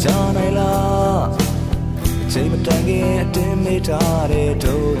စကြနိုင်လားအချိန်မတန်ခင်အတင်းမိထားတဲ့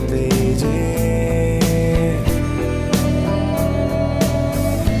တို့သေးခြင်း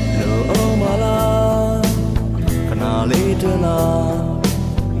လို့အောင်မလားခဏလေးတလား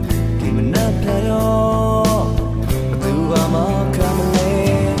ဒီမနက်ပြန်ရောဘသူမှမခံမလဲ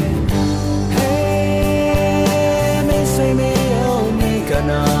Hey မင်းစိတ်မရောမိက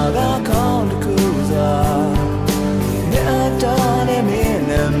နာကကောင်းတခုစားမြတ်တာနဲ့မင်း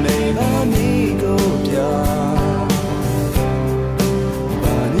နဲ့မိဘမိကိုပြ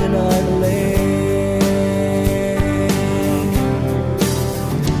ဘာနေနိုင်လဲ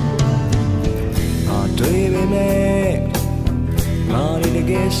တွေ့ပေမဲ့ငါတ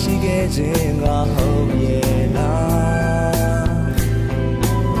ကယ်ရှိခဲ့ခြင်းကဟုတ်ရဲ့လား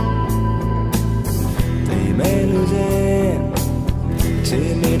ဒီမဲ့လူချင်းချ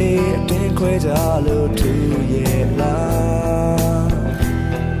စ်နေတဲ့အတင်းခွဲကြလို့ထူရဲ့လား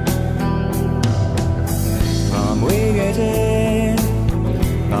ငါမွေးခဲ့ခြင်း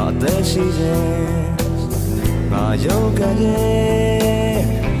ငါအသက်ရှိခြင်းငါရုပ်ကခြင်း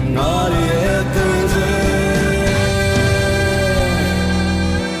ငါရဲ့သူချင်း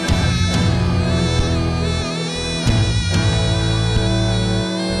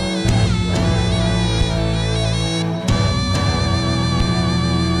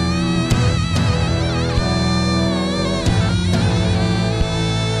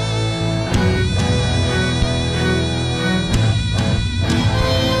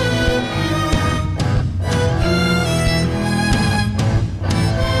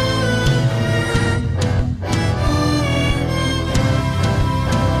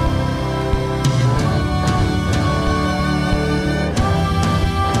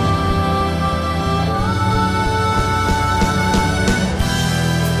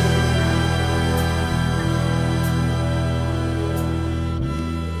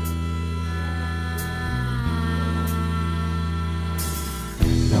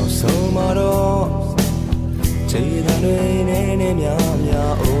နောက်ဆုံးမတော့ချိန်တွေနေနေ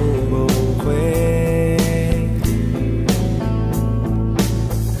များအိုးမို့ခွဲ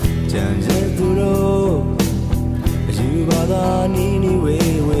ကြံရသူတို့အယူပါသာနီးနီး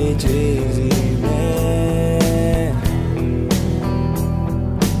ဝေးဝေးချေစီနဲ့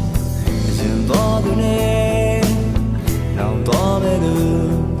ရင်တော်သူနဲ့နောင်တော်မဲ့သူ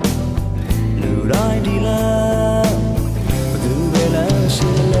လူတိုင်းဒီလားဘသူပဲလမ်းရှိ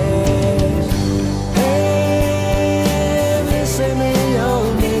လဲ Hey မင်းစိတ်မရော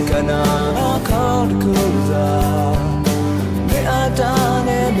မိကနာကောင်းတခုစား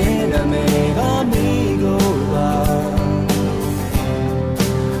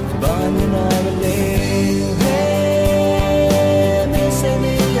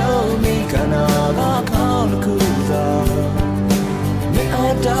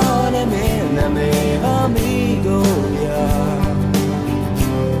me amigo ya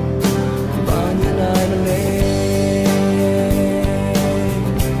mañana le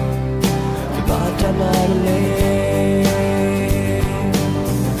batamale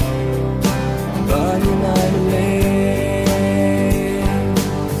mañana le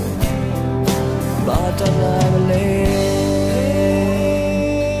batamale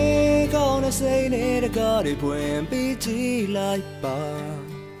con say ne ga de puen pi chi lai ba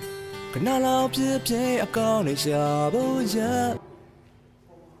kana lao pye pye a kaung ne sha bo ya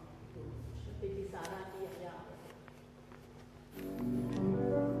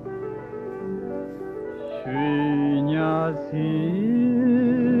Shui nya si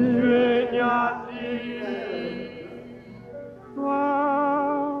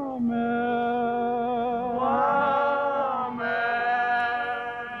wa me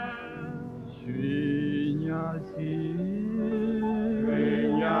Shui nya si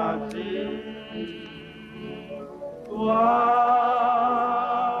wa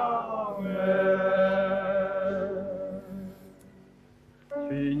me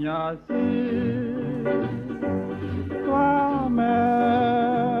Shui nya si wa me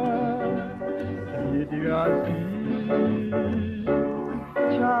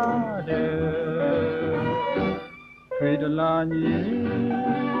cha de Thuy de la ni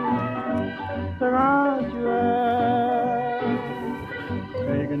Sara jwe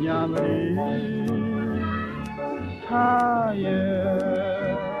Thuy ga nya mari Tha ye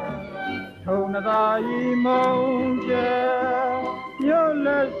Thâu na da yi mong je Yo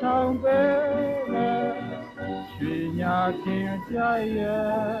le sang pe le Shui nya kin jia ye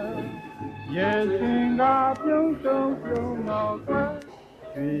Ye xin ga pyong song song no kwa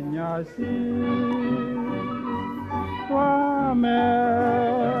Shui nya si Wa me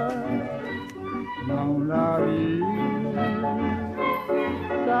Mong la vi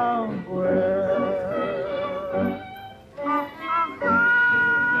Sang pue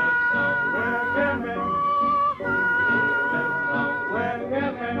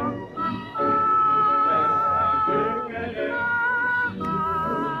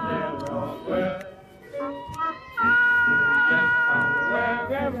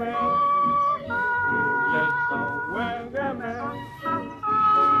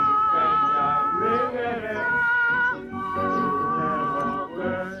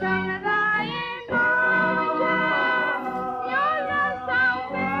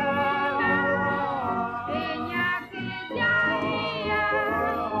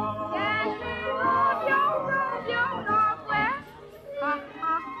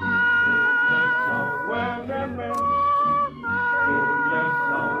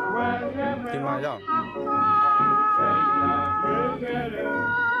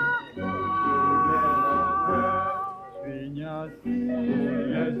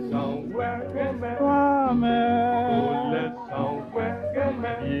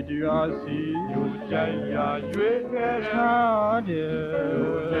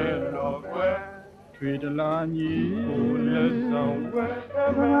Thuy de la ni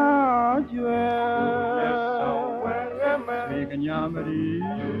Sara jwe Thuy ga nya mari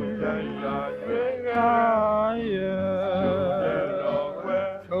Tha ye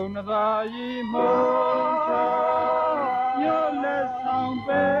Thâu na da yi mong cha Yo le sang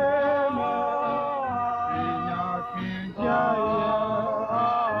pe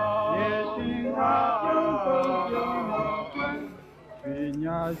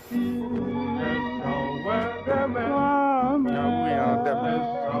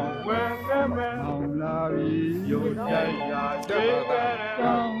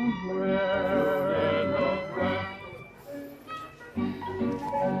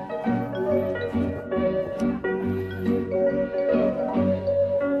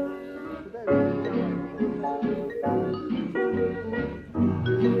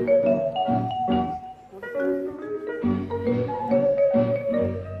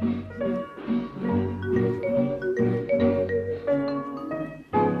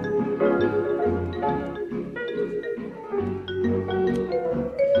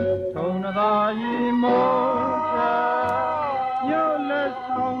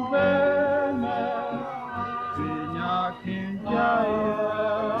le Thuy nya kin jia ye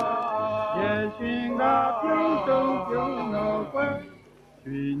Ye xin ga pyong song pyong no kwa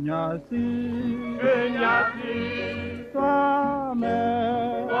Thuy nya si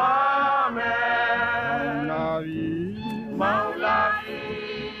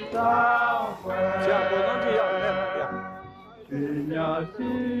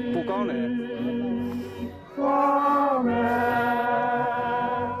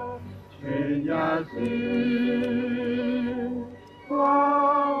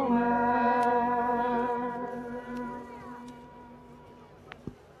Wow,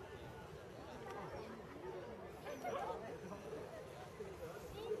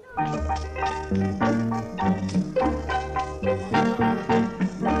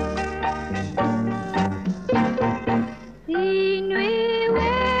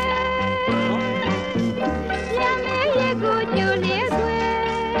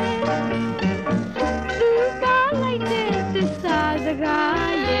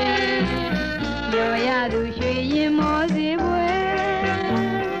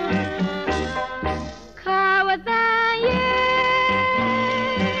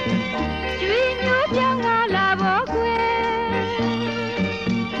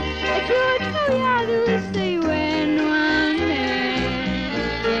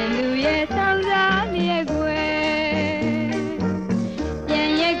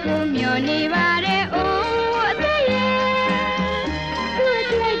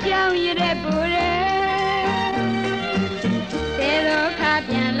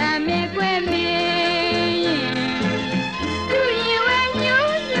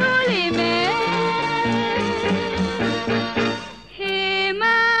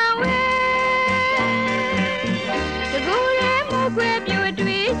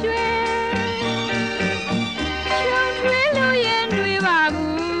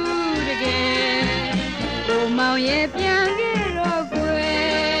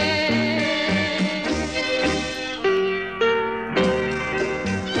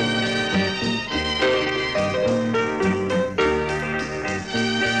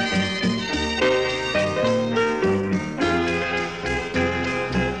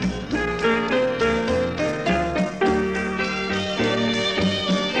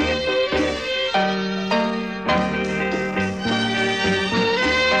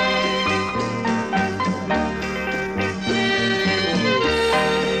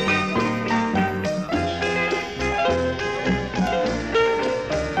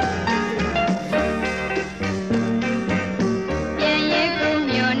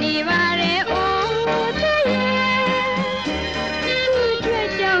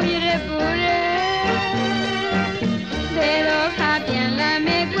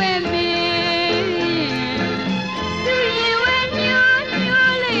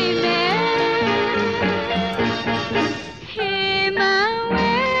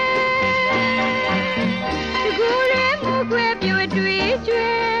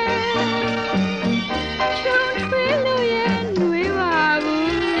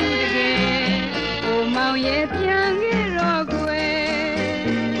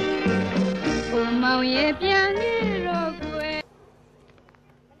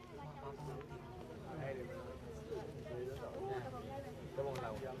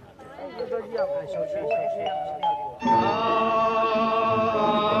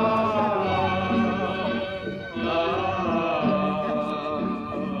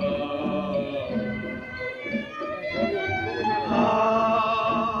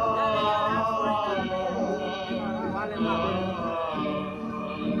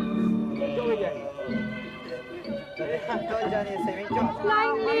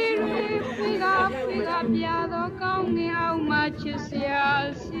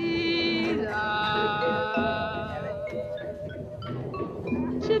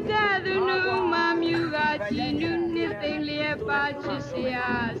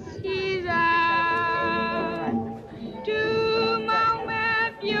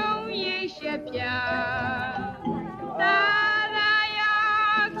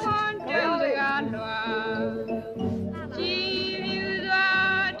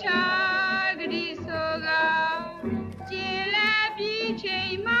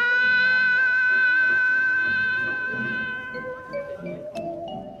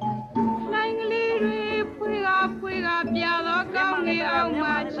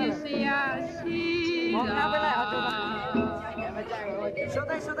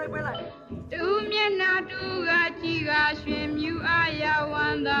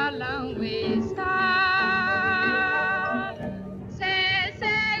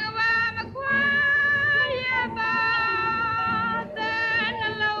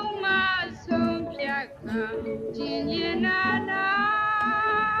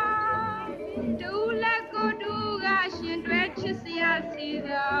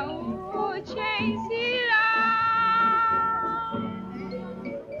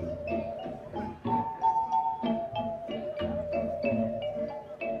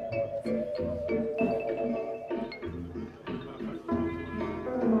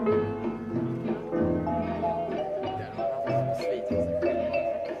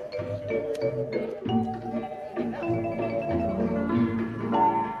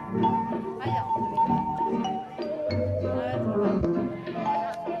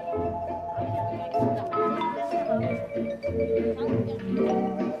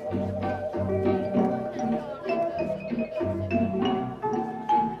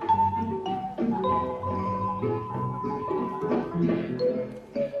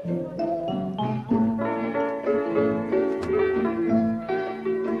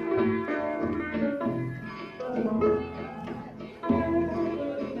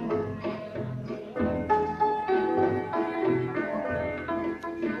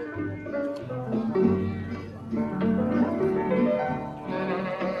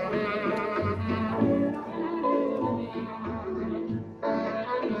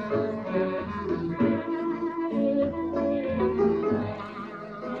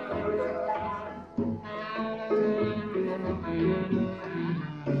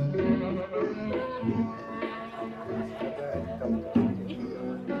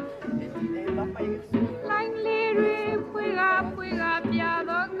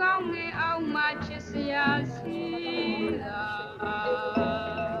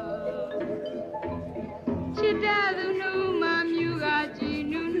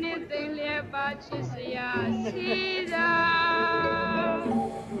 ချစ်စရာစီသာ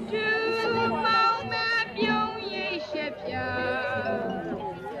ဒူမောင်မပြုံးရိပ်ရှက်ပြ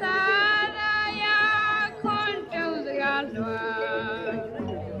သာသာယာခွန်တုံးစကားလွှာ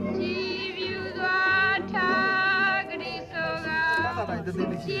ကြည်ပြူစွာထားကလေးစောက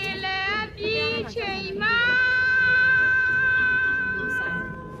ရှည်လက်ပြီးချိန်မှာ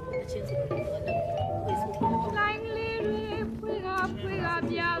လိုင်းလေးတွေဖွေက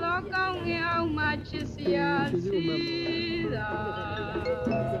ပြတော့ကောင်းငယ်အောင်မှချစ်စရာစီသာ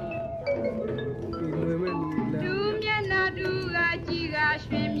ဒူမျက်နှာဒူကကြီးက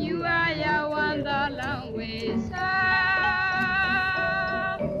ရွှင်မြူအားရဝမ်းသာလောင်ဝေစာ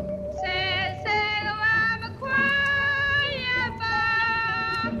ဆဲကဘာမခွာရပါ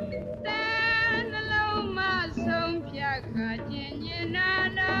တဲ့နှလုံးမဆုံးဖြတ်ခါခြင်းညနာ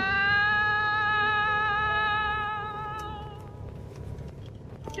နာ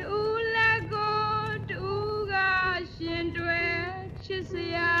တူလက်ကိုတူကရှင်တွေချစ်စ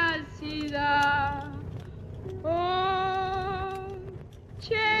ရာစီသာOh,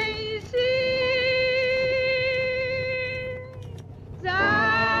 chasing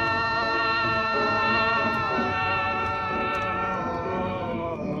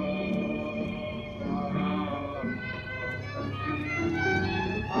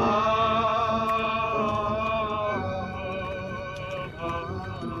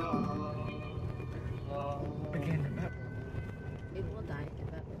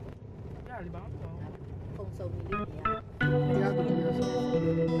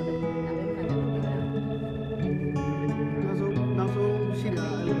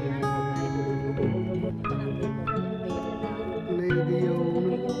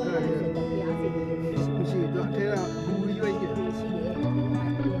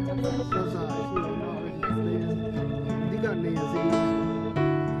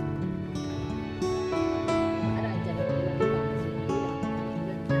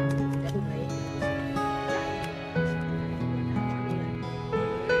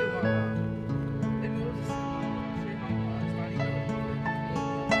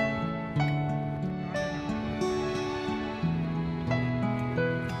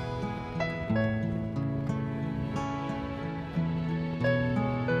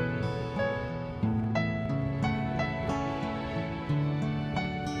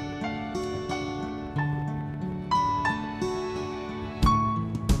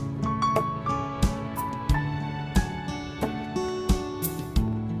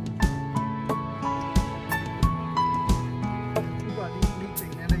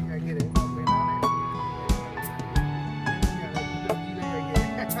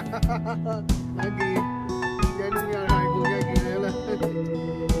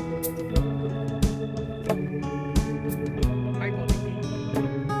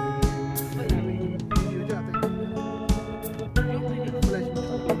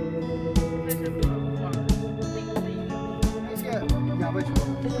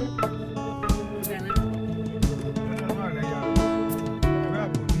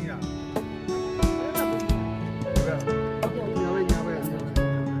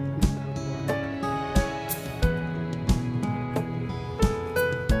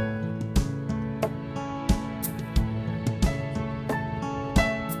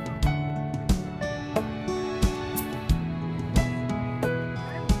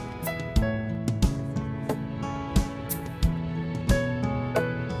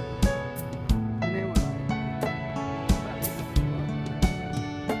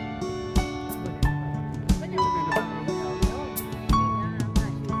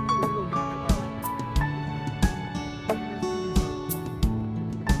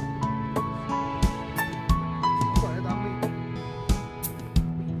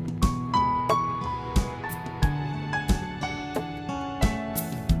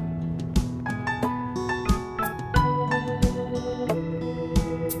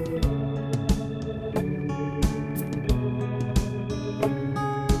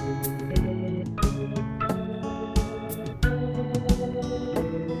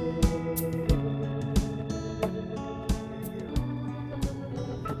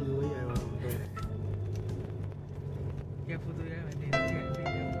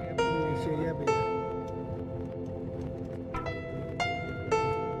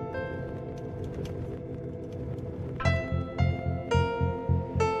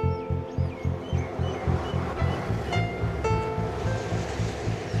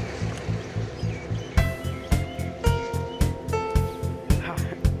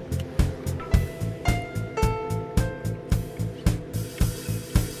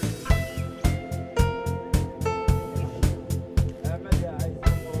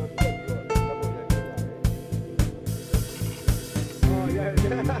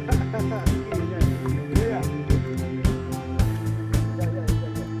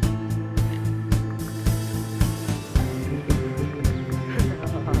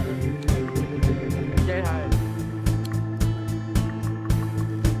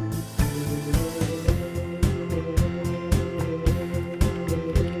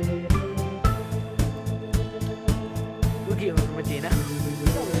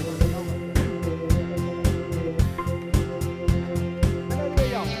က